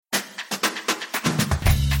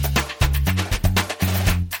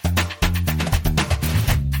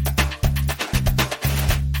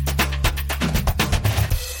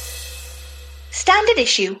Candid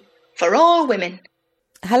issue for all women.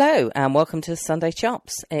 Hello and welcome to Sunday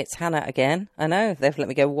Chops. It's Hannah again. I know, they've let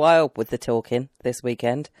me go wild with the talking this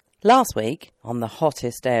weekend. Last week, on the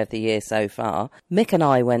hottest day of the year so far, Mick and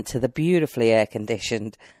I went to the beautifully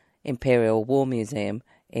air-conditioned Imperial War Museum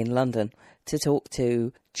in London to talk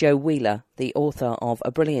to Jo Wheeler, the author of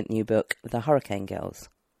a brilliant new book, The Hurricane Girls.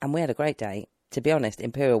 And we had a great day. To be honest,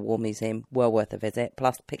 Imperial War Museum, well worth a visit,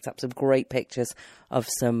 plus picked up some great pictures of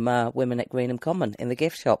some women at Greenham Common in the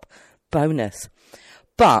gift shop. Bonus.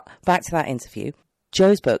 But back to that interview.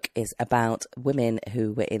 Jo's book is about women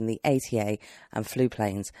who were in the ATA and flew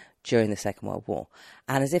planes during the Second World War.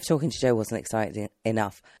 And as if talking to Jo wasn't exciting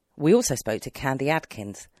enough, we also spoke to Candy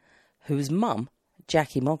Adkins, whose mum,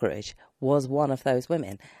 Jackie Moggeridge, was one of those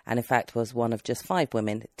women, and in fact was one of just 5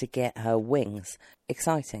 women to get her wings.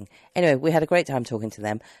 Exciting. Anyway, we had a great time talking to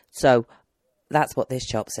them, so that's what this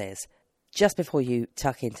Chops is. Just before you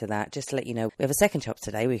tuck into that, just to let you know, we have a second Chops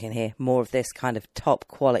today. We can hear more of this kind of top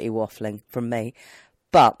quality waffling from me,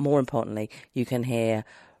 but more importantly, you can hear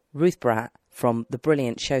Ruth Bratt from the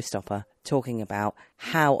brilliant Showstopper talking about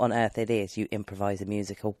how on earth it is you improvise a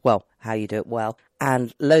musical, well, how you do it well,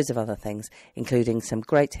 and loads of other things, including some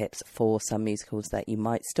great tips for some musicals that you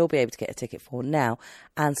might still be able to get a ticket for now,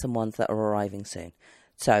 and some ones that are arriving soon.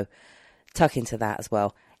 So, tuck into that as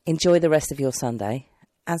well. Enjoy the rest of your Sunday,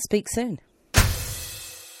 and speak soon.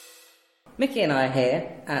 Mickey and I are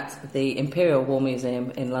here at the Imperial War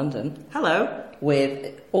Museum in London. Hello.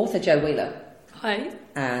 With author Jo Wheeler. Hi.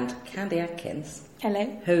 And Candy Adkins. Hello.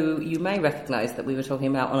 Who you may recognise that we were talking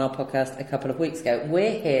about on our podcast a couple of weeks ago.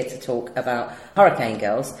 We're here to talk about Hurricane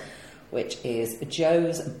Girls, which is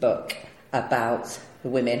Jo's book about the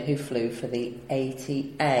women who flew for the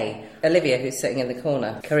ATA. Olivia, who's sitting in the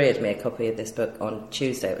corner, couriered me a copy of this book on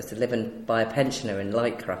Tuesday. It was delivered by a pensioner in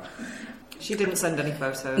Lycra. She didn't send any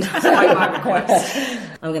photos, despite my request.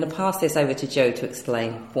 I'm going to pass this over to Jo to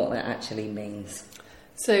explain what that actually means.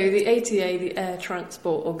 So the ATA, the Air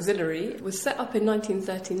Transport Auxiliary, was set up in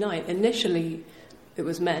 1939. Initially, it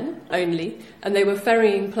was men only, and they were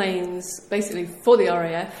ferrying planes basically for the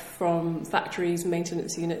RAF from factories,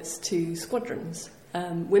 maintenance units to squadrons.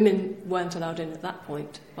 Women weren't allowed in at that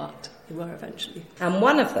point, but they were eventually. And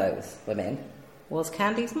one of those women was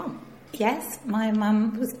Candy's mum. Yes, my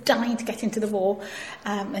mum was dying to get into the war,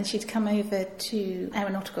 and she'd come over to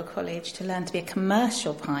Aeronautical College to learn to be a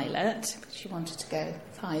commercial pilot. She wanted to go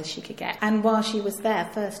as high as she could get. And while she was there,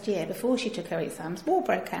 first year, before she took her exams, war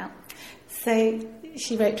broke out. So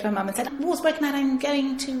she wrote to her mum and said, "War's broken out, I'm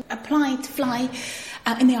going to apply to fly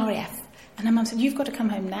in the RAF." And her mum said, "You've got to come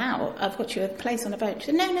home now. I've got you a place on a boat." She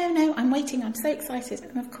said, No, I'm waiting. I'm so excited."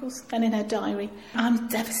 And of course, then in her diary, "I'm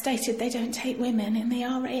devastated they don't take women in the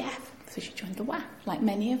RAF." So she joined the WAF, like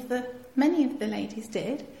many of the ladies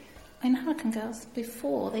did in Hurricane Girls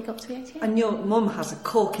before they got to the ATA. And your mum has a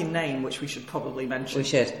corking name, which we should probably mention. We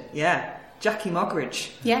should. Yeah. Jackie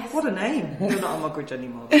Moggeridge. Yes. What a name. You're not a Moggeridge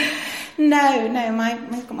anymore. No,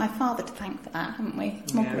 we've got my father to thank for that, haven't we?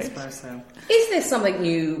 Yeah, I suppose so. Is this something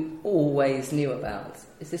you always knew about?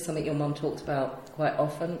 Is this something your mum talked about quite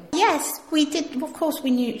often? Yes, we did. Of course,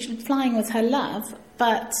 we knew flying was her love,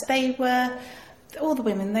 but they were... all the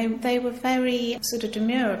women, they were very sort of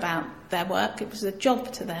demure about their work. It was a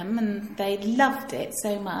job to them and they loved it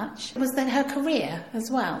so much. It was then her career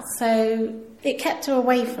as well. So it kept her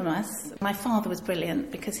away from us. My father was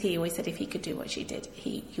brilliant because he always said if he could do what she did,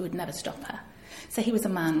 he would never stop her. So he was a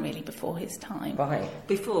man really before his time. Right.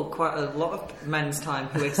 Before quite a lot of men's time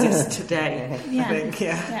who exist today, Yeah. I think,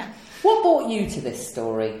 yeah. What brought you to this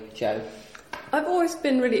story, Jo? I've always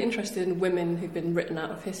been really interested in women who've been written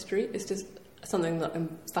out of history. It's just something that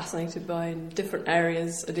I'm fascinated by in different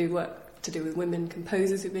areas. I do work to do with women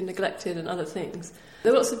composers who've been neglected and other things.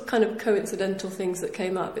 There were lots of kind of coincidental things that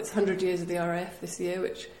came up. It's 100 years of the RAF this year,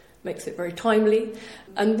 which makes it very timely.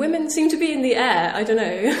 And women seem to be in the air, I don't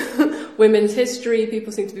know. Women's history,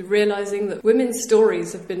 people seem to be realising that women's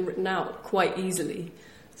stories have been written out quite easily.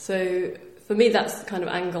 So for me, that's the kind of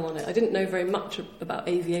angle on it. I didn't know very much about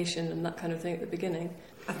aviation and that kind of thing at the beginning.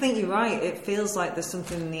 I think you're right. It feels like there's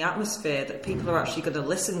something in the atmosphere that people are actually going to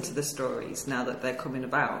listen to the stories now that they're coming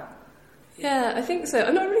about. Yeah, I think so.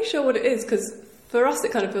 I'm not really sure what it is, because for us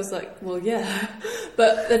it kind of feels like, well, yeah.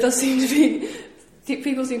 But there does seem to be...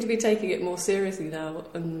 People seem to be taking it more seriously now,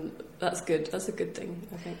 and that's good. That's a good thing,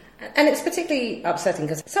 I think. And it's particularly upsetting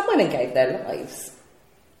because some women gave their lives,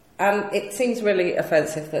 and it seems really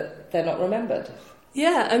offensive that they're not remembered.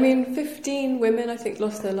 Yeah, I mean, 15 women, I think,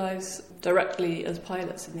 lost their lives directly as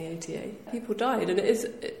pilots in the ATA. People died, and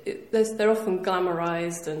they're often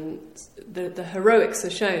glamorised, and the heroics are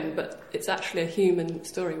shown, but it's actually a human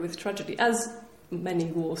story with tragedy, as many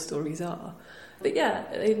war stories are. But yeah,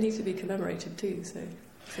 they need to be commemorated too. So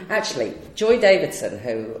actually, Joy Davidson,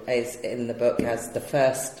 who is in the book as the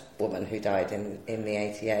first woman who died in the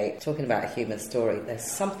 88, talking about a human story, there's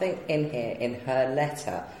something in here in her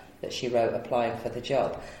letter that she wrote applying for the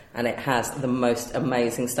job, and it has the most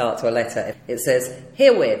amazing start to a letter. It says,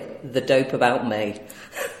 "Herewith, the dope about me."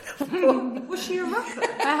 Was she a rapper?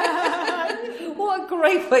 What a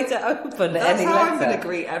great way to open any letter. That's how I'm going to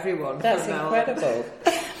greet everyone. That's incredible.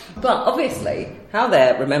 But obviously, how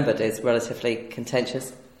they're remembered is relatively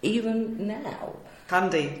contentious even now.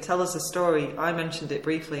 Candy, tell us a story. I mentioned it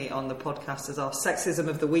briefly on the podcast as our Sexism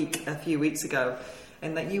of the Week a few weeks ago,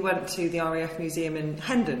 in that you went to the RAF Museum in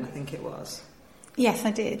Hendon, I think it was. Yes,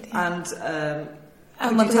 I did. And could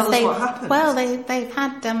you tell us what happened? Well, they've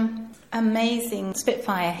had amazing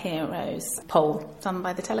Spitfire Heroes poll done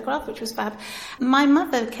by the Telegraph, which was fab. My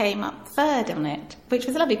mother came up third on it, which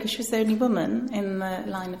was lovely because she was the only woman in the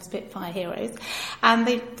line of Spitfire Heroes. And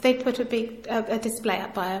they put a big display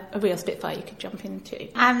up by a real Spitfire you could jump into.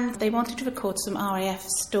 And they wanted to record some RAF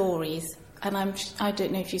stories. And I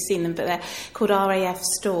don't know if you've seen them, but they're called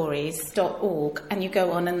rafstories.org. And you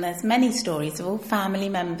go on and there's many stories of all family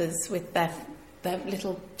members with their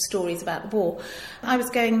little stories about the war. I was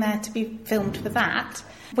going there to be filmed for that,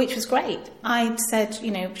 which was great. I said,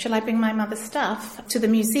 shall I bring my mother's stuff to the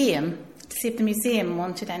museum to see if the museum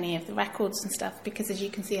wanted any of the records and stuff, because as you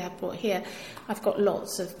can see I've brought here, I've got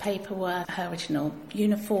lots of paperwork, her original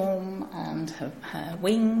uniform and her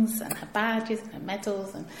wings and her badges and her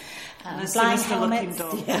medals and flying helmets.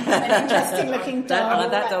 An interesting looking doll.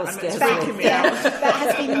 That doll scares me. That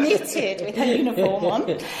has been knitted with her uniform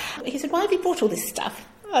on. He said, "Why have you brought all this stuff?"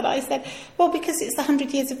 And I said, "Well, because it's the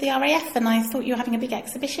 100 years of the RAF and I thought you were having a big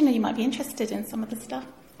exhibition and you might be interested in some of the stuff."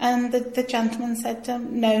 And the gentleman said,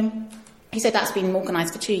 "No." He said, "That's been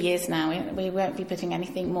organised for 2 years now. We won't be putting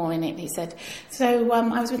anything more in it." He said, so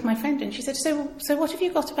I was with my friend and she said, so what have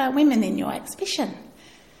you got about women in your exhibition?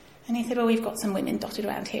 And he said, "Well, we've got some women dotted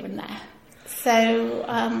around here and there." So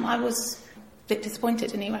I was a bit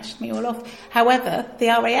disappointed and he rushed me all off. However, the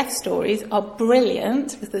RAF stories are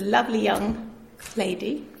brilliant, with the lovely young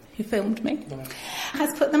lady who filmed me,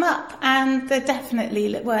 has put them up, and they're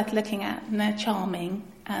definitely worth looking at, and they're charming,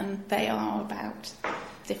 and they are about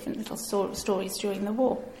different little stories during the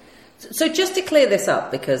war. So just to clear this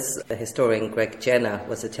up, because the historian Greg Jenner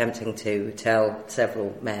was attempting to tell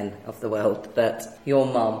several men of the world that your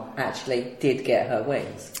mum actually did get her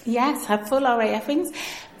wings. Yes, her full RAF wings.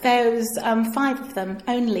 There was 5 of them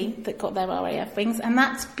only that got their RAF wings, and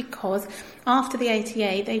that's because after the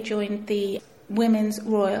ATA they joined the Women's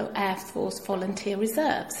Royal Air Force Volunteer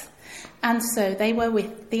Reserves, and so they were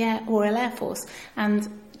with the Royal Air Force, and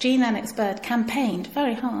Jean Lennox Bird campaigned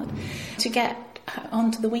very hard to get her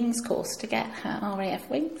onto the wings course to get her RAF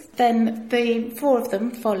wings. Then the 4 of them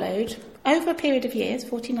followed over a period of years,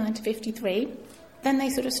 49 to 53. Then they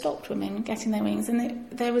sort of stopped women getting their wings, and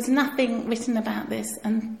there was nothing written about this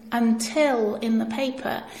until in the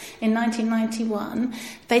paper in 1991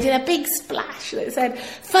 they did a big splash that said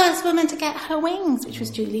first woman to get her wings, which was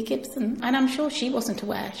Julie Gibson, and I'm sure she wasn't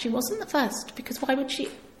aware she wasn't the first, because why would she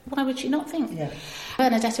not think? Yeah.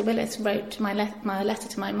 Bernadetta Willis wrote my letter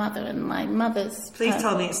to my mother, and my mother's... Please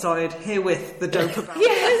tell me it started herewith the dope about.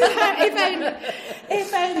 Yes,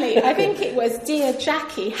 if only. I think it was, "Dear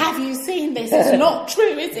Jackie, have you seen this? It's not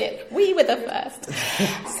true, is it? We were the first."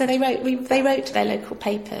 So they wrote to their local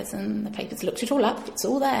papers, and the papers looked it all up. It's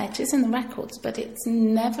all there. It is in the records, but it's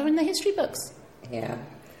never in the history books. Yeah,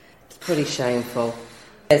 it's pretty shameful.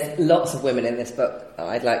 There's lots of women in this book that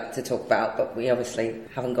I'd like to talk about, but we obviously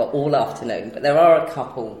haven't got all afternoon. But there are a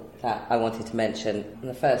couple that I wanted to mention. And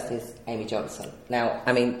the first is Amy Johnson. Now,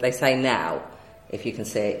 I mean, they say now, if you can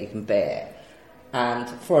see it, you can be it. And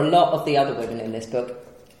for a lot of the other women in this book,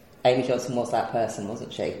 Amy Johnson was that person,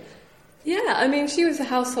 wasn't she? Yeah, I mean, she was a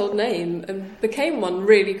household name and became one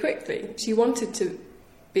really quickly. She wanted to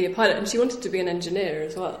be a pilot and she wanted to be an engineer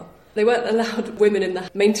as well. They weren't allowed women in the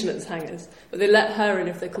maintenance hangars, but they let her in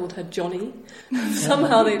if they called her Johnny.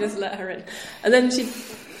 Somehow they just let her in. And then she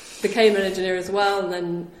became an engineer as well, and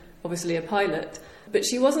then obviously a pilot. But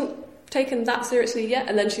she wasn't taken that seriously yet,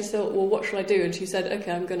 and then she thought, well, what shall I do? And she said, OK,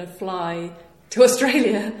 I'm going to fly to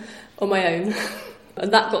Australia on my own.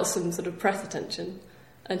 And that got some sort of press attention.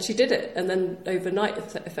 And she did it. And then overnight,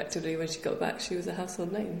 effectively, when she got back, she was a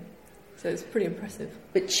household name. So it's pretty impressive.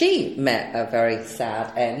 But she met a very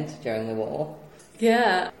sad end during the war.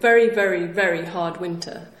 Yeah, very, very, very hard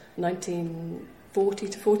winter, 1940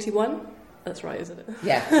 to 41. That's right, isn't it?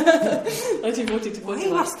 Yeah. 1940 to 41. Why are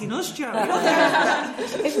you asking us, Jo?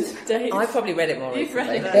 Dave, I probably read it more You've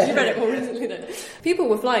recently. read it more recently, though. People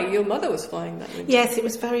were flying. Your mother was flying that winter. Yes, it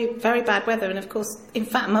was very, very bad weather, and of course, in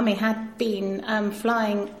fact, Mummy had been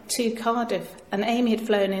flying to Cardiff, and Amy had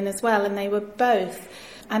flown in as well, and they were both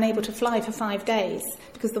unable to fly for 5 days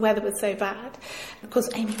because the weather was so bad. Of course,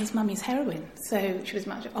 Amy was Mummy's heroine, so she was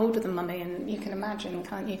much older than Mummy, and you can imagine,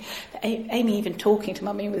 can't you? Amy even talking to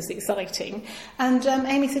Mummy was exciting. And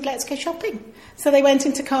Amy said, let's go shopping. So they went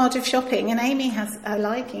into Cardiff shopping, and Amy has a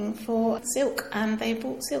liking for silk, and they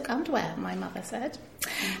bought silk underwear, my mother said.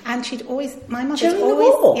 And my mother had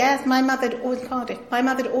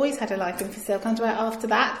always had a liking for silk underwear after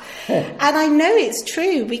that. And I know it's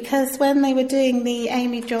true because when they were doing the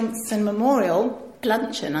Amy Johnson Memorial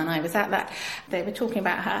luncheon, and I was at that, they were talking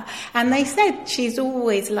about her, and they said she's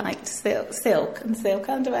always liked silk and silk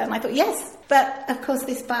underwear, and I thought, yes, but of course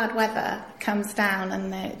this bad weather comes down,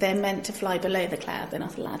 and they're meant to fly below the cloud, they're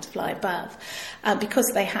not allowed to fly above, because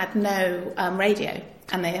they had no radio,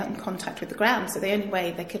 and they hadn't contact with the ground, so the only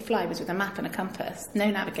way they could fly was with a map and a compass,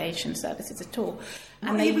 no navigation services at all.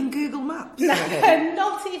 Not even Google Maps? No,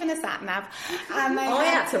 not even a sat-nav. And I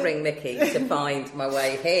had to ring Mickey to find my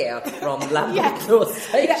way here from Lambeth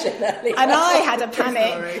Station. And I had a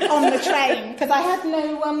panic on the train because I had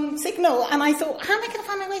no signal, and I thought, how am I going to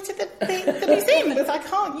find my way to the museum because I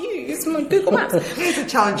can't use my Google Maps? Here's a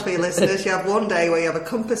challenge for your listeners. You have one day where you have a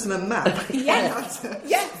compass and a map. Yes.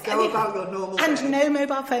 Go about your normal and day. No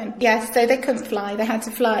mobile phone. Yes, so they couldn't fly. They had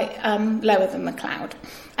to fly lower than the cloud.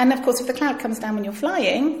 And of course, if the cloud comes down when you're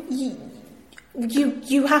flying,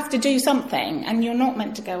 you have to do something, and you're not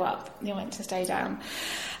meant to go up. You're meant to stay down.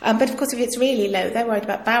 But of course, if it's really low, they're worried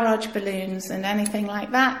about barrage balloons and anything like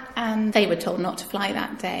that. And they were told not to fly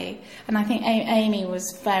that day. And I think Amy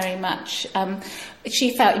was very much,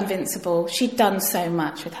 she felt invincible. She'd done so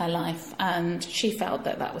much with her life, and she felt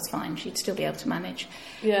that was fine. She'd still be able to manage.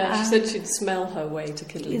 Yeah, she said she'd smell her way to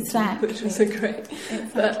Kidlington, exactly. which was great. Exactly.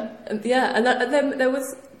 But and then there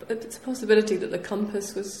was it's a possibility that the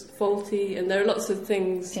compass was faulty, and there are lots of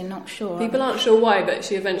things. You're not sure. People aren't sure why, but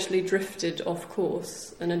she eventually drifted off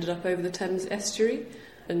course and ended up over the Thames estuary.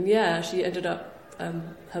 And she ended up,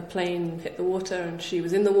 her plane hit the water, and she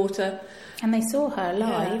was in the water. And they saw her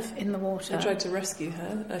alive in the water. They tried to rescue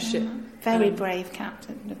her, a ship. Very brave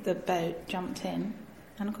captain of the boat jumped in,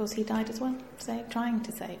 and of course he died as well, trying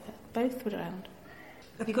to save her. Both were drowned.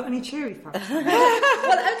 Have you got any cheery facts?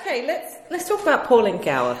 Well, okay, let's talk about Pauline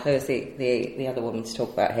Gower, who's the other woman to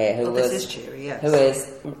talk about here, this is cheery, yes. who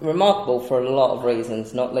is remarkable for a lot of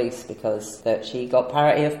reasons, not least because that she got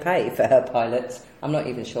parity of pay for her pilots. I'm not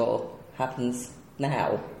even sure happens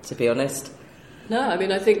now, to be honest. No, I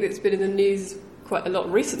mean, I think it's been in the news quite a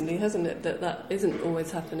lot recently, hasn't it, that isn't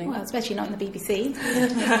always happening. Well, especially not in the BBC.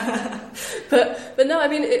 but no, I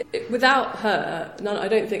mean, without her, I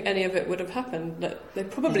don't think any of it would have happened. There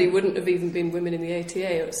probably wouldn't have even been women in the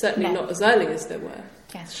ATA, or certainly not as early as there were.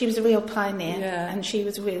 Yes, she was a real pioneer, and she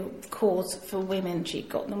was a real cause for women. She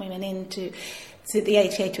got the women into the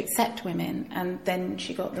ATA to accept women, and then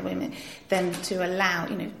she got the women then to allow,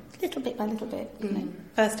 little bit by little bit.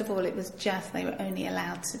 First of all, it was just they were only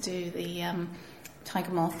allowed to do the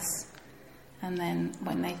Tiger Moths, and then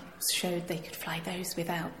when they showed they could fly those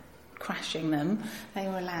without crashing them, they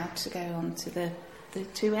were allowed to go on to the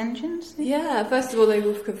two engines. Yeah, first of all, they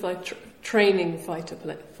could fly training fighter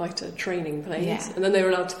training planes, and then they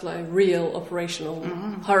were allowed to fly real operational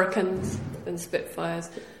Hurricanes and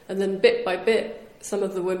Spitfires, and then bit by bit some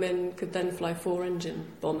of the women could then fly 4-engine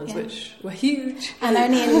bombers, which were huge. And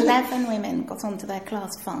only 11 women got onto their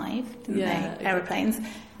Class 5, didn't they? Aeroplanes,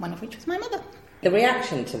 one of which was my mother. The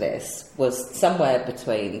reaction to this was somewhere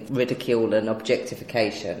between ridicule and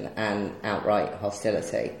objectification and outright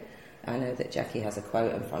hostility. I know that Jackie has a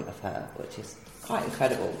quote in front of her, which is quite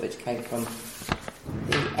incredible, which came from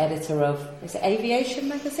the editor of, is it Aviation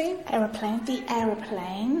magazine? The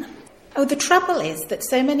Aeroplane. Oh, the trouble is that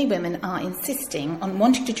so many women are insisting on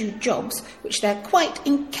wanting to do jobs which they're quite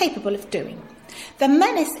incapable of doing. The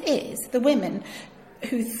menace is the women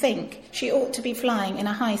who think she ought to be flying in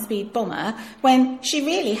a high-speed bomber when she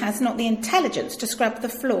really has not the intelligence to scrub the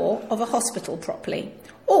floor of a hospital properly,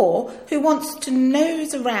 or who wants to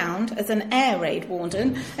nose around as an air raid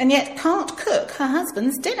warden and yet can't cook her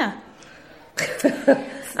husband's dinner.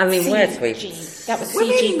 I mean, where's we? That was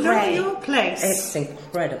C.G. Gray. Know your place. It's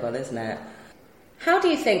incredible, isn't it? How do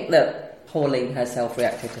you think that Pauline herself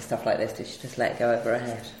reacted to stuff like this? Did she just let it go over her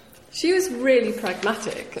head? She was really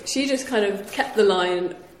pragmatic. She just kind of kept the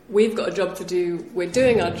line, we've got a job to do, we're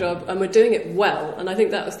doing our job, and we're doing it well. And I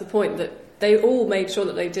think that was the point, that they all made sure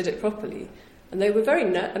that they did it properly. And they were very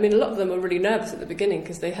a lot of them were really nervous at the beginning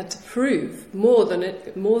because they had to prove more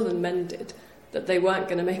than men did that they weren't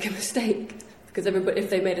going to make a mistake. Because if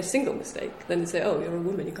they made a single mistake, then they'd say, "Oh, you're a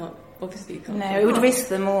woman. You can't. Obviously, you can't." No, it would risk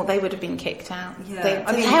them all. They would have been kicked out. Yeah.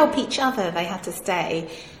 To help each other, they had to stay.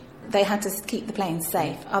 They had to keep the planes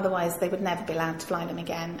safe. Otherwise, they would never be allowed to fly them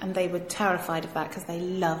again. And they were terrified of that because they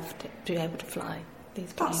loved to be able to fly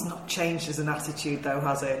these planes. That's not changed as an attitude, though,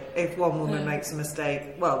 has it? If one woman makes a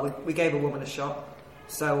mistake, well, we gave a woman a shot,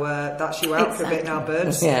 so that's you out for a bit now,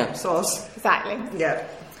 birds. Yeah. Soz. Exactly. Yeah.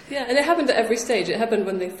 Yeah, and it happened at every stage. It happened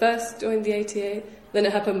when they first joined the ATA, then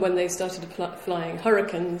it happened when they started flying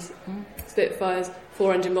Hurricanes, Spitfires,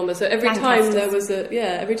 4-engine bombers. So every time there was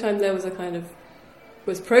a kind of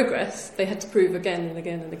progress, they had to prove again and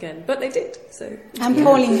again and again. But they did. So. And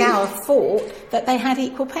Pauline Gower thought that they had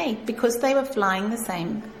equal pay because they were flying the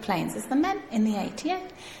same planes as the men in the ATA.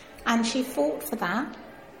 And she fought for that,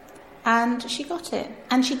 and she got it.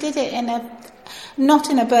 And she did it not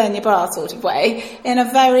in a burn your bra sort of way, in a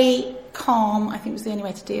very calm, I think it was the only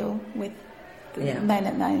way to deal with men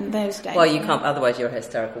in those days. Well, you can't, otherwise you're a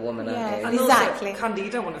hysterical woman, aren't you? And exactly. Also, Candy, you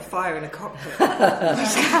don't want to fire in a cockpit.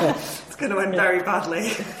 It's going to end very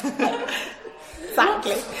badly.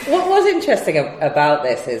 Exactly. What was interesting about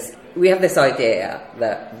this is we have this idea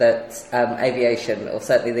that aviation, or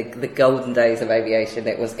certainly the golden days of aviation,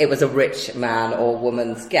 it was a rich man or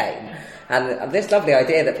woman's game. And this lovely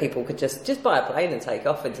idea that people could just buy a plane and take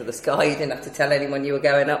off into the sky. You didn't have to tell anyone you were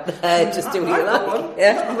going up there. Just do what you like.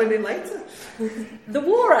 Yeah. I'm winning later. The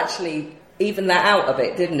war actually evened that out a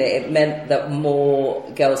bit, didn't it? It meant that more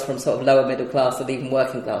girls from sort of lower middle class and even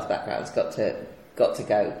working class backgrounds got to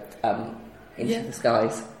go into the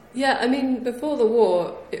skies. Yeah, I mean, before the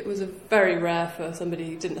war, it was very rare for somebody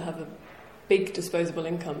who didn't have a big disposable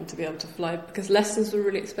income to be able to fly because lessons were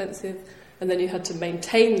really expensive. And then you had to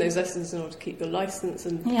maintain those lessons in order to keep your licence,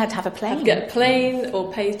 and you had to have a plane. Get a plane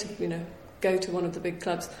or pay to, go to one of the big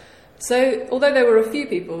clubs. So, although there were a few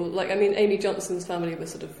people, Amy Johnson's family was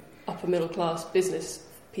sort of upper middle class business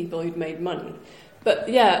people who'd made money. But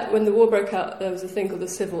yeah, when the war broke out, there was a thing called the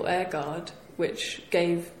Civil Air Guard, which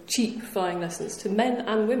gave cheap flying lessons to men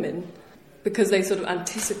and women because they sort of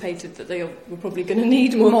anticipated that they were probably going to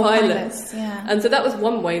need more pilots. Yeah. And so that was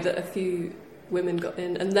one way that a few women got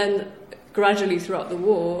in, and then gradually throughout the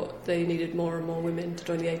war they needed more and more women to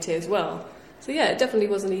join the ATA as well. So yeah, it definitely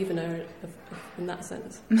was an evener in that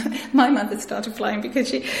sense. My mother started flying because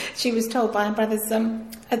she was told by her brothers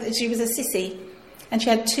she was a sissy, and she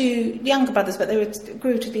had two younger brothers, but they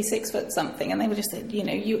grew to be 6 foot something, and they were just said,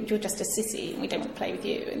 you're just a sissy and we don't want to play with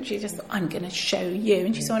you. And she just thought, I'm going to show you.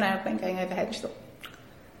 And she saw an aeroplane going overhead and she thought,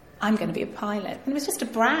 I'm going to be a pilot. And it was just a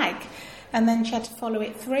brag. And then she had to follow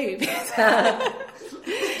it through.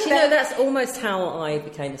 That's almost how I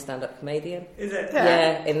became a stand-up comedian. Is it?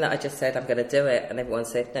 Yeah, in that I just said, I'm going to do it. And everyone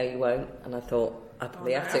said, no, you won't. And I thought, I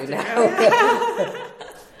probably have to now.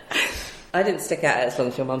 I didn't stick at it as long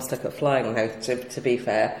as your mum stuck at flying, though, to be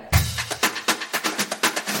fair.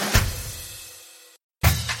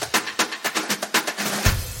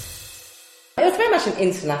 It was very much an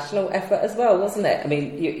international effort as well, wasn't it? I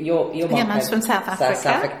mean, your mum mum's from South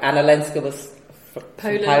Africa. Anna Lenska was from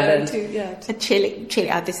Poland. Chile.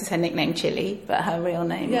 This is her nickname, Chile, but her real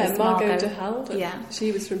name is Margot de Halde. Yeah.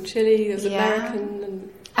 She was from Chile, was American.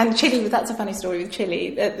 And Chile, that's a funny story with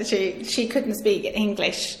Chile. She couldn't speak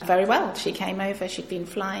English very well. She came over, she'd been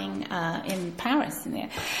flying in Paris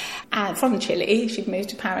from Chile. She'd moved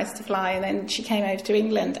to Paris to fly, and then she came over to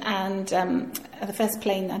England, and the first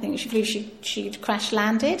plane I think she flew, she crash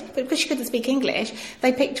landed. But because she couldn't speak English,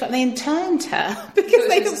 they picked her up, they interned her because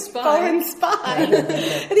they thought foreign spy.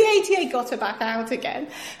 The ATA got her back out again.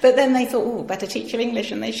 But then they thought, better teach her English,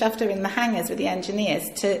 and they shoved her in the hangars with the engineers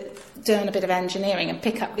to learn a bit of engineering and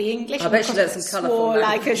pick up the English. I bet she learned some colourful. Swore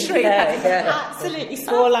like a shrew. Absolutely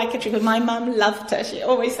swore like a shrew. But my mum loved her. She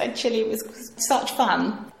always said Chile was such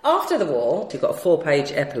fun. After the war, she got a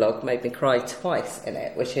 4-page epilogue, made me cry twice in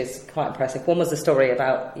it, which is quite impressive. One was a story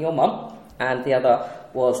about your mum, and the other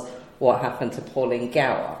was what happened to Pauline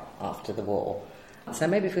Gower after the war. So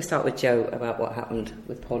maybe if we start with Jo about what happened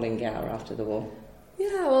with Pauline Gower after the war.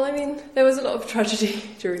 Yeah, well, I mean, there was a lot of tragedy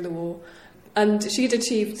during the war, and she'd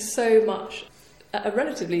achieved so much at a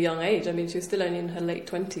relatively young age. I mean, she was still only in her late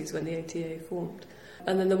 20s when the ATA formed.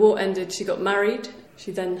 And then the war ended, she got married,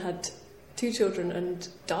 she then had 2 children and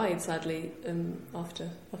died, sadly, after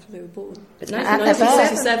they were born. But in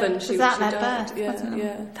 1967, she died. Birth,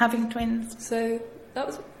 yeah. Having twins. So that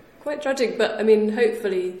was quite tragic, but I mean,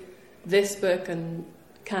 hopefully this book and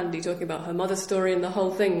Candy talking about her mother's story, and the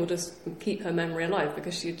whole thing will just keep her memory alive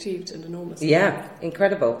because she achieved an enormous Yeah,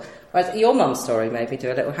 incredible. Right, your mum's story, maybe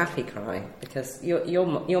do a little happy cry, because your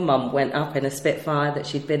mum went up in a Spitfire that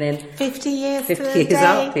she'd been in 50 years 50 to the years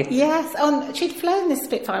day. up. Yes, she'd flown this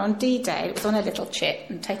Spitfire on D-Day. It was on a little chip,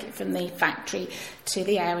 and take it from the factory to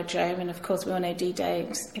the aerodrome, and of course we all know D-Day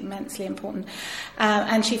was immensely important.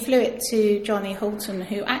 And she flew it to Johnny Halton,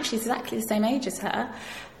 who actually is exactly the same age as her,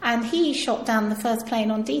 and he shot down the first plane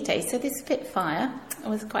on D-Day. So this Spitfire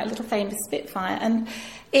was quite a little famous Spitfire, and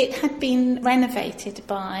it had been renovated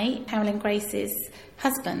by Carolyn Grace's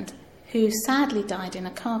husband, who sadly died in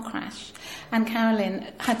a car crash. And Carolyn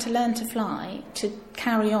had to learn to fly to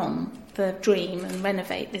carry on the dream and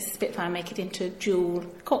renovate this Spitfire and make it into dual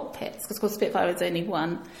cockpits, because of course Spitfire was only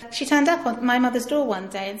one. She turned up on my mother's door one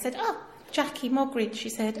day and said, "Oh, Jackie Moggridge," she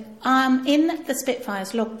said, "in the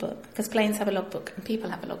Spitfire's logbook," because planes have a logbook and people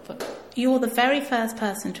have a logbook, "you're the very first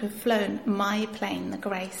person to have flown my plane, the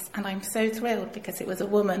Grace, and I'm so thrilled because it was a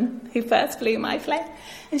woman who first flew my plane."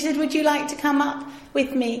 And she said, "Would you like to come up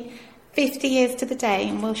with me 50 years to the day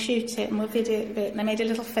and we'll shoot it and we'll video it?" And they made a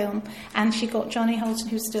little film, and she got Johnny Halton,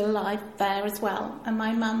 who's still alive, there as well. And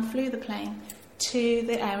my mum flew the plane to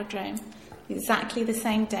the aerodrome exactly the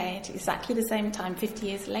same day, at exactly the same time, 50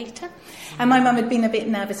 years later. And my mum had been a bit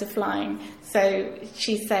nervous of flying, so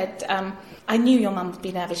she said, "I knew your mum would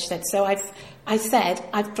be nervous," she said, "so I said,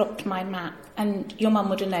 I've dropped my map, and your mum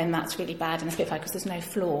would have known that's really bad in a Spitfire because there's no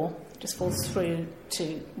floor, it just falls through to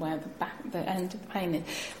where the end of the plane is,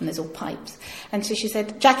 and there's all pipes." And so she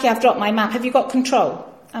said, "Jackie, I've dropped my map, have you got control?"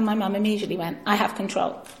 And my mum immediately went, "I have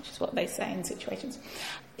control," which is what they say in situations.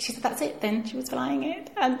 She said, "That's it then." She was flying it.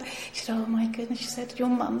 And she said, "Oh my goodness," she said, "your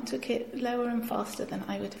mum took it lower and faster than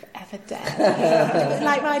I would have ever dared." It was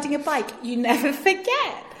like riding a bike. You never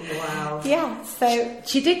forget. Wow. Yeah, so...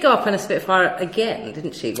 She did go up in a Spitfire again,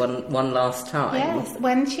 didn't she? One last time. Yes,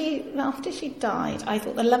 after she died, I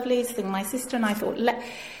thought the loveliest thing, my sister and I thought,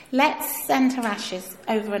 let's send her ashes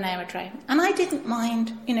over an aerodrome. And I didn't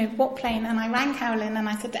mind, what plane. And I rang Carolyn and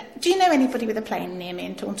I said, "Do you know anybody with a plane near me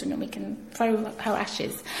in Taunton, and we can throw her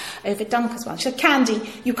ashes over Dunkers?" She said, "Candy,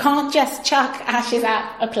 you can't just chuck ashes out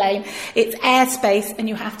a plane. It's airspace and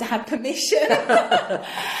you have to have permission."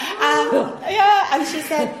 And she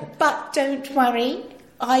said, "But don't worry,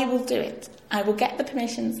 I will do it. I will get the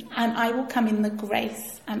permissions and I will come in the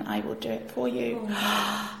Grace and I will do it for you."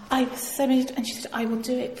 I was so moved, and she said, "I will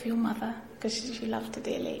do it for your mother," because she loved her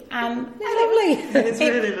dearly. And Lovely. It's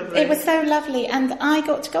really lovely. It was so lovely, and I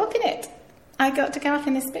got to go up in it. I got to go up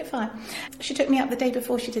in this Spitfire. She took me up the day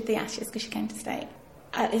before she did the ashes, because she came to stay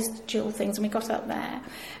at his dual things, and we got up there,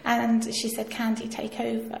 and she said, "Candy, take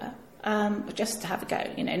over." Just to have a go,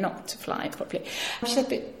 not to fly properly. She said,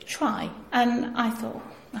 "But try." And I thought,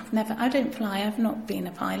 I don't fly, I've not been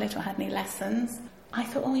a pilot or had any lessons. I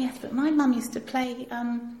thought, oh yes, but my mum used to play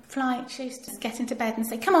fly. She used to get into bed and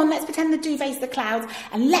say, "Come on, let's pretend the duvet's the clouds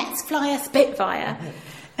and let's fly a Spitfire."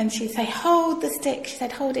 And she'd say, "Hold the stick." She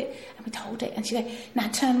said, "Hold it." And we'd hold it. And she'd say, "Now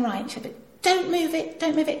turn right." She said, "But don't move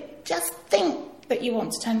it. Just think that you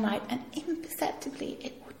want to turn right." And imperceptibly,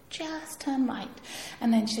 it would just turn right.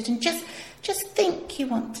 And then she said, "And just think you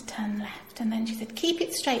want to turn left." And then she said, "Keep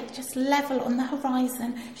it straight, just level on the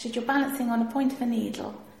horizon." She said, "You're balancing on a point of a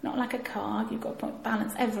needle, not like a car. You've got to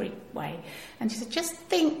balance every way." And she said, "Just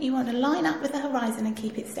think you want to line up with the horizon and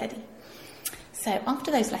keep it steady." So after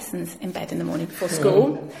those lessons in bed in the morning before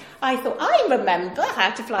school, I thought, I remember how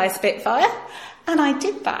to fly a Spitfire. And I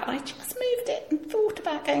did that. I just moved it and thought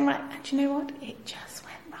about going right. And you know what? It just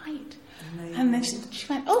went right. Amazing. And then she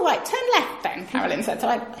went, "Oh, right, turn left then," Carolyn said. So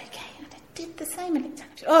I went, "Okay." And I did the same. And it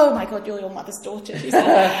said, "Oh, my God, you're your mother's daughter," she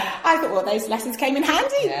said. I thought, well, those lessons came in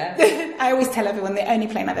handy. Yeah. I always tell everyone the only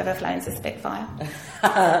plane I've ever flown is a Spitfire.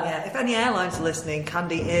 Yeah, if any airlines are listening,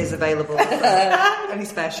 Candy is available for any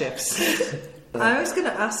spare shifts. I was going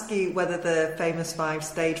to ask you whether the Famous Five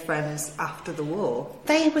stayed friends after the war.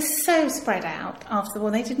 They were so spread out after the war.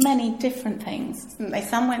 They did many different things, didn't they?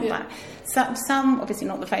 Some went back. Some, obviously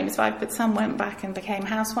not the Famous Five, but some went back and became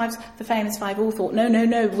housewives. The Famous Five all thought,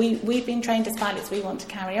 no, we've been trained as pilots, we want to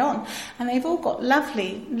carry on. And they've all got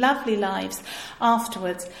lovely, lovely lives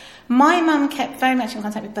afterwards. My mum kept very much in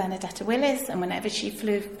contact with Bernadetta Willis, and whenever she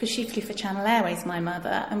flew, because she flew for Channel Airways, my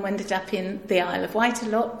mother, and ended up in the Isle of Wight a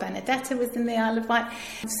lot. Bernadetta was in the Isle of Wight,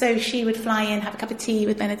 so she would fly in, have a cup of tea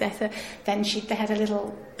with Bernadetta. Then they had a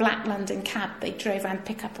little black London cab. They drove around,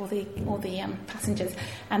 pick up all the passengers,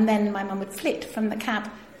 and then my mum would flit from the cab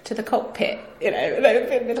to the cockpit. They would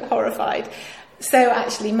be a little horrified. So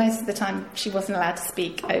actually, most of the time, she wasn't allowed to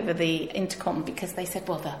speak over the intercom because they said,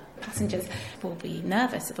 well, the passengers will be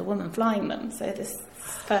nervous of a woman flying them. So this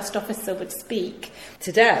first officer would speak.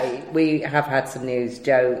 Today, we have had some news,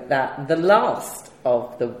 Jo, that the last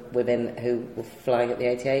of the women who were flying at the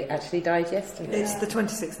 88 actually died yesterday. It's the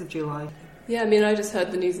 26th of July. Yeah, I mean, I just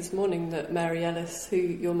heard the news this morning that Mary Ellis, who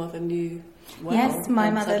your mother knew well, Yes, my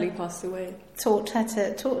mother sadly passed away.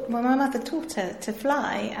 My mother taught her to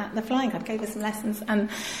fly at the Flying Club, gave her some lessons. And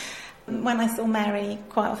when I saw Mary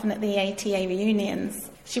quite often at the ATA reunions,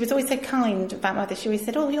 she was always so kind about mother. She always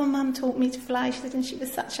said, "Oh, your mum taught me to fly." She said, and she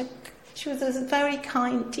was a very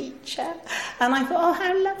kind teacher. And I thought, oh,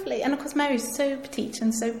 how lovely. And of course, Mary's so petite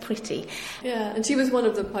and so pretty. Yeah, and she was one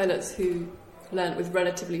of the pilots who learnt with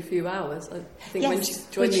relatively few hours. I think when she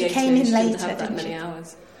joined the ATA, came in she later, didn't have that many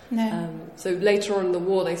hours. No. So later on in the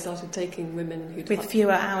war, they started taking women who With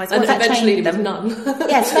fewer hours. and eventually there was none.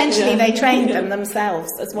 Yes, eventually they trained them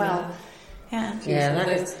themselves as well. Yeah,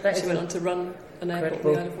 She went on to run an airport in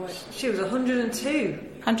the Isle of Wight. She was 102.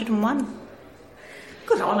 101.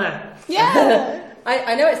 Good on her. Yeah.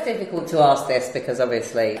 I know it's difficult to ask this because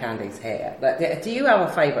obviously Candy's here, but do you have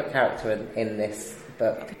a favourite character in this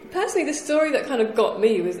book? Personally, the story that kind of got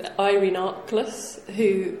me was Irene Arkless,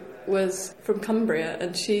 who was from Cumbria,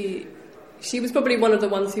 and she was probably one of the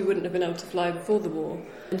ones who wouldn't have been able to fly before the war.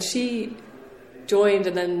 And she joined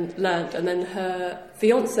and then learnt, and then her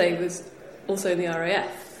fiancé was also in the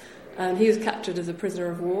RAF, and he was captured as a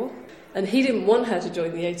prisoner of war. And he didn't want her to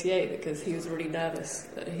join the 88 because he was really nervous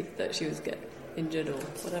that she was getting injured or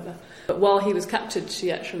whatever. But while he was captured,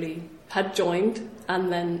 she actually had joined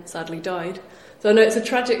and then sadly died. So I know it's a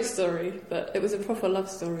tragic story, but it was a proper love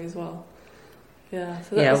story as well. Yeah,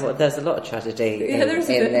 so there's a lot of tragedy in there is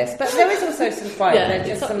this, but there is also some quite...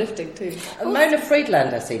 it's uplifting too. Mona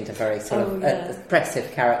Friedlander seemed a very sort of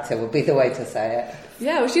expressive character, would be the way to say it.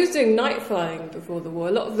 Yeah, well, she was doing night flying before the war.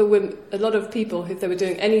 A lot of people, if they were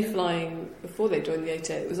doing any flying before they joined the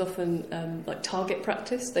 88, it was often like target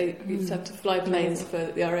practice. They used to have to fly planes for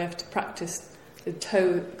the RAF to practice the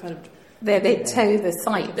tow kind of... They tow the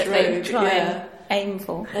site that they try and aim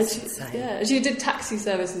for. And she did taxi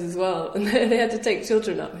services as well, and they had to take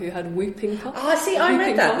children up who had whooping cough. Oh, see, I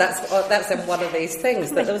read that. That's in one of these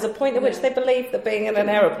things, that there was a point at which they believed that being in an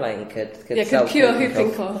aeroplane could cure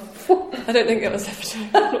whooping cough. I don't think it was ever true.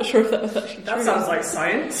 I'm not sure if that was actually true. That sounds like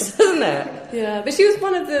science, doesn't it? Yeah, but she was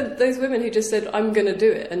one of those women who just said, I'm going to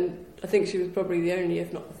do it, and I think she was probably the only,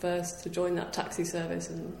 if not the first, to join that taxi service,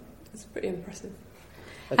 and it's pretty impressive.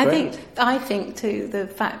 I think too, the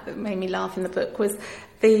fact that made me laugh in the book was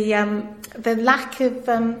the lack of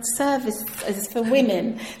services for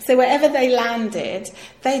women. So wherever they landed,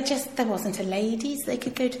 there wasn't a ladies. They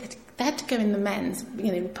could go they had to go in the men's,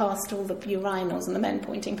 past all the urinals and the men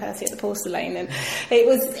pointing Percy at the porcelain, and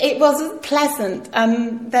it wasn't pleasant.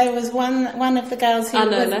 There was one of the girls who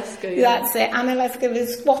Anna Leska. Yeah. That's it. Anna Leska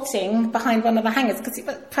was squatting behind one of the hangars because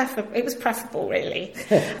it was preferable, really.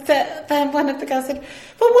 Then one of the girls said,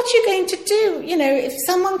 "Well, what are you going to do? If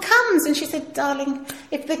someone comes?" And she said, "Darling,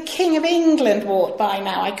 if the King of England walked by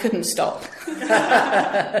now, I couldn't stop."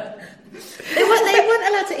 They weren't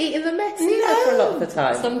allowed to eat in the mess either for a lot of the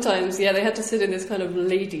time. Sometimes, they had to sit in this kind of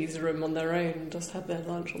ladies' room on their own, just have their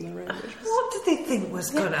lunch on their own. What did they think was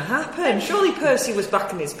going to happen? Surely Percy was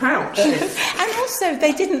back in his pouch. And also,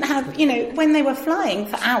 they didn't have, when they were flying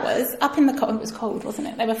for hours up in the cold, it was cold, wasn't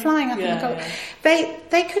it? They were flying up in the cold. Yeah.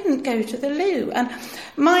 They couldn't go to the loo. And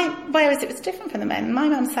whereas it was different for the men, my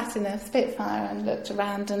mum sat in a Spitfire and looked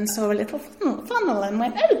around and saw a little funnel and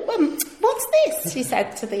went, "Oh, what's this?" she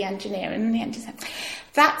said to the engineer. And the engineer said,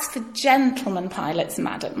 "That's for gentlemen pilots,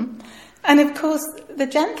 madam." And of course, the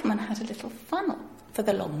gentlemen had a little funnel for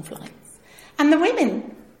the long flights. And the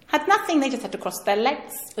women had nothing, they just had to cross their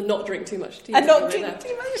legs. And not drink too much tea.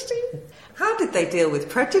 How did they deal with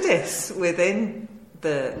prejudice within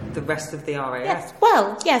the rest of the RAF? Yes.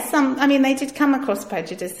 Well, yes, they did come across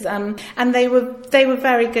prejudice, and they were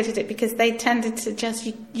very good at it because they tended to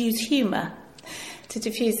just use humour to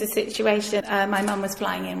diffuse the situation. My mum was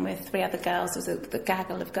flying in with 3 other girls. It was the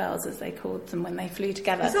gaggle of girls, as they called them when they flew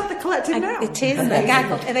together. Is that the collective noun? It is, a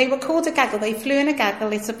gaggle. They were called a gaggle. They flew in a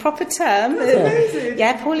gaggle. It's a proper term. That's amazing.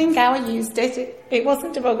 Yeah, Pauline Gower used it. It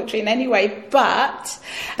wasn't derogatory in any way, but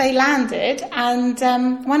they landed, and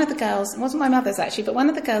one of the girls, it wasn't my mother's actually, but one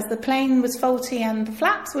of the girls, the plane was faulty and the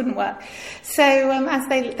flaps wouldn't work. So as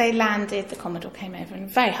they landed, the Commodore came over and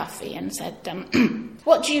very huffy and said,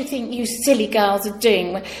 "What do you think you silly girls are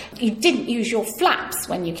doing? You didn't use your flaps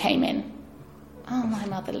when you came in." Oh, my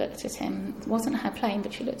mother looked at him. It wasn't her plane,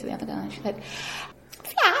 but she looked at the other girl and she said,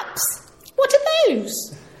 "Flaps? What are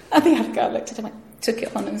those?" And the other girl looked at him and took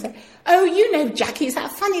it on and said, "Oh, you know, Jackie, it's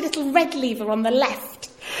that funny little red lever on the left."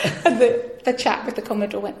 And the chap with the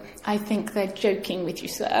Commodore went, "I think they're joking with you,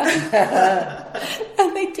 sir."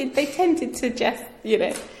 And they did. They tended to just,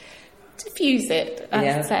 diffuse it,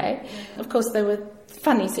 I'd say. Of course, there were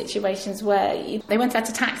funny situations where they weren't allowed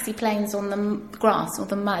to taxi planes on the grass or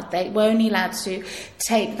the mud. They were only allowed to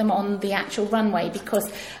take them on the actual runway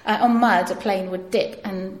because on mud a plane would dip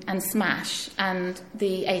and smash, and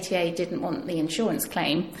the ATA didn't want the insurance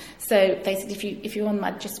claim. So they said, if you're on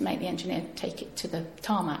mud, just make the engineer take it to the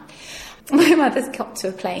tarmac. My mother's got to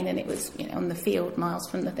a plane and it was on the field miles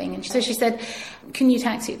from the thing, and so she said, "Can you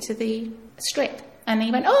taxi it to the strip?" And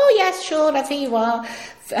he went, "Oh, yes, sure, that's where you are."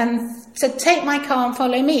 And said, "Take my car and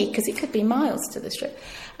follow me," because it could be miles to the strip.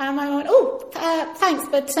 And I went, "Thanks,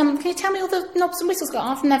 but can you tell me all the knobs and whistles got?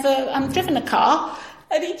 I've never driven a car."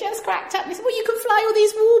 And he just cracked up and he said, "Well, you can fly all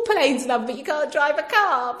these warplanes, love, but you can't drive a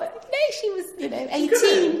car." But no, she was,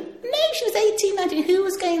 18. No, she was 18, 19. Who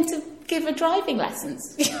was going to give her driving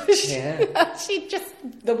lessons? She just,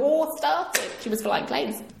 the war started. She was flying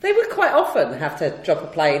planes. They would quite often have to drop a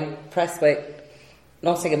plane, Prestwick,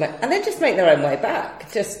 Nottingham, and then just make their own way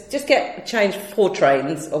back. Just get changed 4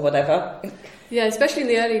 trains or whatever. Yeah, especially in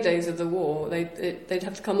the early days of the war, they'd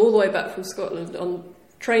have to come all the way back from Scotland on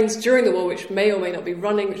trains during the war, which may or may not be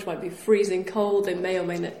running, which might be freezing cold. They may or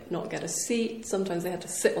may not get a seat. Sometimes they had to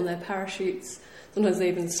sit on their parachutes. Sometimes they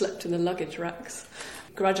even slept in the luggage racks.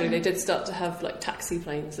 Gradually, they did start to have taxi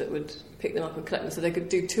planes that would pick them up and collect them, so they could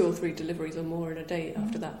do 2 or 3 deliveries or more in a day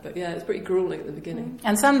after that. But yeah, it's pretty gruelling at the beginning.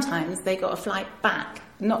 And sometimes they got a flight back.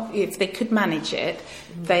 Not if they could manage it,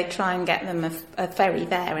 they'd try and get them a ferry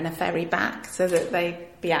there and a ferry back, so that they'd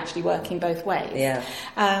be actually working both ways. Yeah.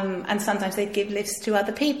 And sometimes they'd give lifts to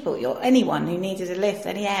other people, anyone who needed a lift,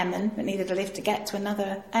 any airman that needed a lift to get to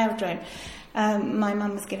another aerodrome. My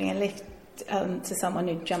mum was giving a lift to someone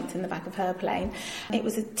who jumped in the back of her plane. It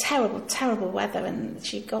was a terrible, terrible weather, and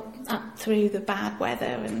she got up through the bad weather,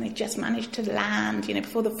 and they just managed to land,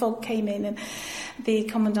 before the fog came in, and the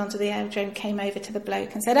commandant of the aerodrome came over to the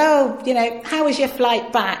bloke and said, "Oh, how was your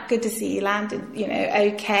flight back? Good to see you landed,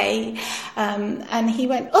 okay." And he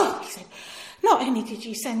went, he said, "Not only did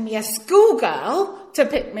you send me a schoolgirl to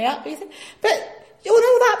pick me up," he said, "but in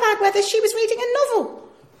all that bad weather, she was reading a novel."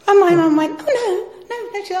 And my mum went, "Oh,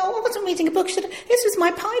 no, she said, I wasn't reading a book. She said, this was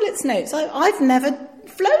my pilot's notes. I've never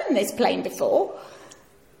flown this plane before."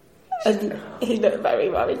 And he looked very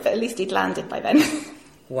worried, but at least he'd landed by then.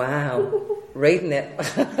 Wow. Reading it.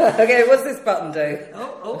 Okay, what's this button do?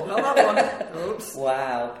 Oh, not that one. Oops.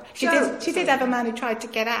 Wow. She did have a man who tried to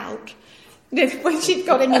get out. When she'd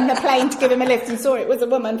got him in the plane to give him a lift and saw it was a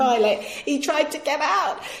woman pilot, he tried to get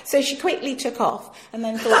out. So she quickly took off and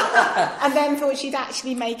then thought she'd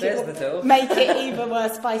actually make it even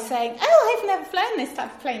worse by saying, "Oh, I've never flown this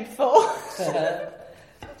type of plane before."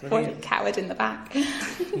 What a coward in the back.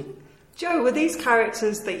 Jo, were these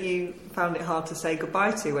characters that you found it hard to say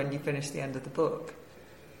goodbye to when you finished the end of the book?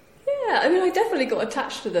 Yeah, I definitely got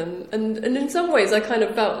attached to them, and in some ways I kind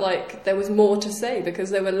of felt like there was more to say, because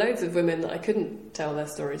there were loads of women that I couldn't tell their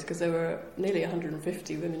stories, because there were nearly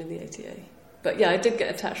 150 women in the ATA. But yeah, I did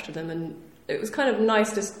get attached to them, and it was kind of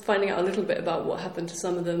nice just finding out a little bit about what happened to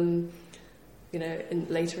some of them,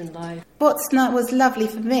 later in life. What was lovely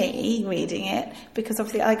for me reading it, because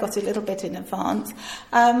obviously I got a little bit in advance,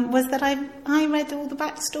 was that I read all the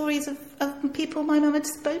backstories of people my mum had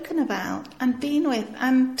spoken about and been with,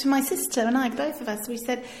 and to my sister and I, both of us, we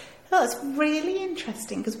said, "Oh, it's really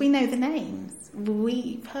interesting," because we know the names.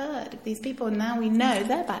 We've heard of these people, and now we know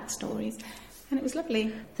their backstories, and it was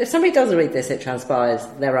lovely. So if somebody doesn't read this, it transpires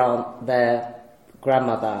their aunt, their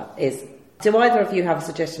grandmother is... Do either of you have a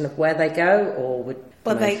suggestion of where they go, or would?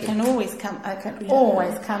 Well, they can always come.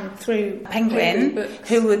 Always come through Penguin,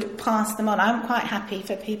 who would pass them on. I'm quite happy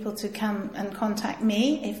for people to come and contact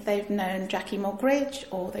me if they've known Jackie Moggridge,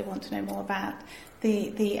 or they want to know more about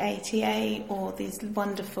the ATA or these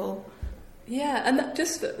wonderful. Yeah, and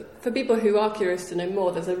just for people who are curious to know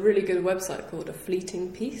more, there's a really good website called A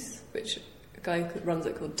Fleeting Peace, which a guy who runs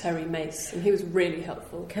it called Terry Mace, and he was really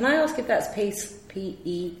helpful. Can I ask if that's Peace?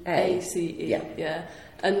 P-E-A-C-E. Yeah.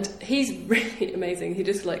 And he's really amazing. He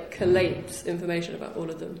just collates information about all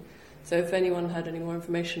of them. So if anyone had any more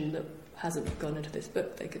information that hasn't gone into this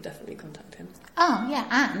book, they could definitely contact him. Oh, yeah,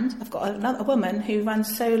 and I've got another woman who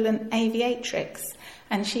runs Solent Aviatrix,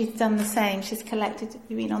 and she's done the same. She's collected, have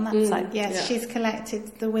you been on that site? Yes, yeah. She's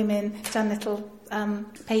collected the women, done little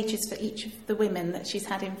pages for each of the women that she's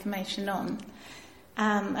had information on.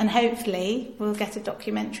 And hopefully we'll get a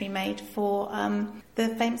documentary made for the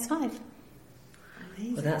Famous Five.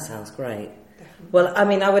 Well, that sounds great. Well, I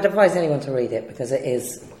mean, I would advise anyone to read it because it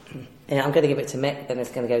is... Yeah, I'm going to give it to Mick, then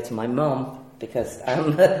it's going to go to my mum because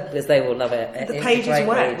they will love it. The page is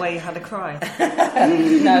wet where you had a cry.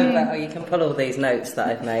 No, but you can pull all these notes that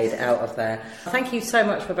I've made out of there. Thank you so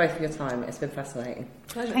much for both of your time. It's been fascinating.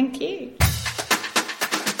 Pleasure. Thank you.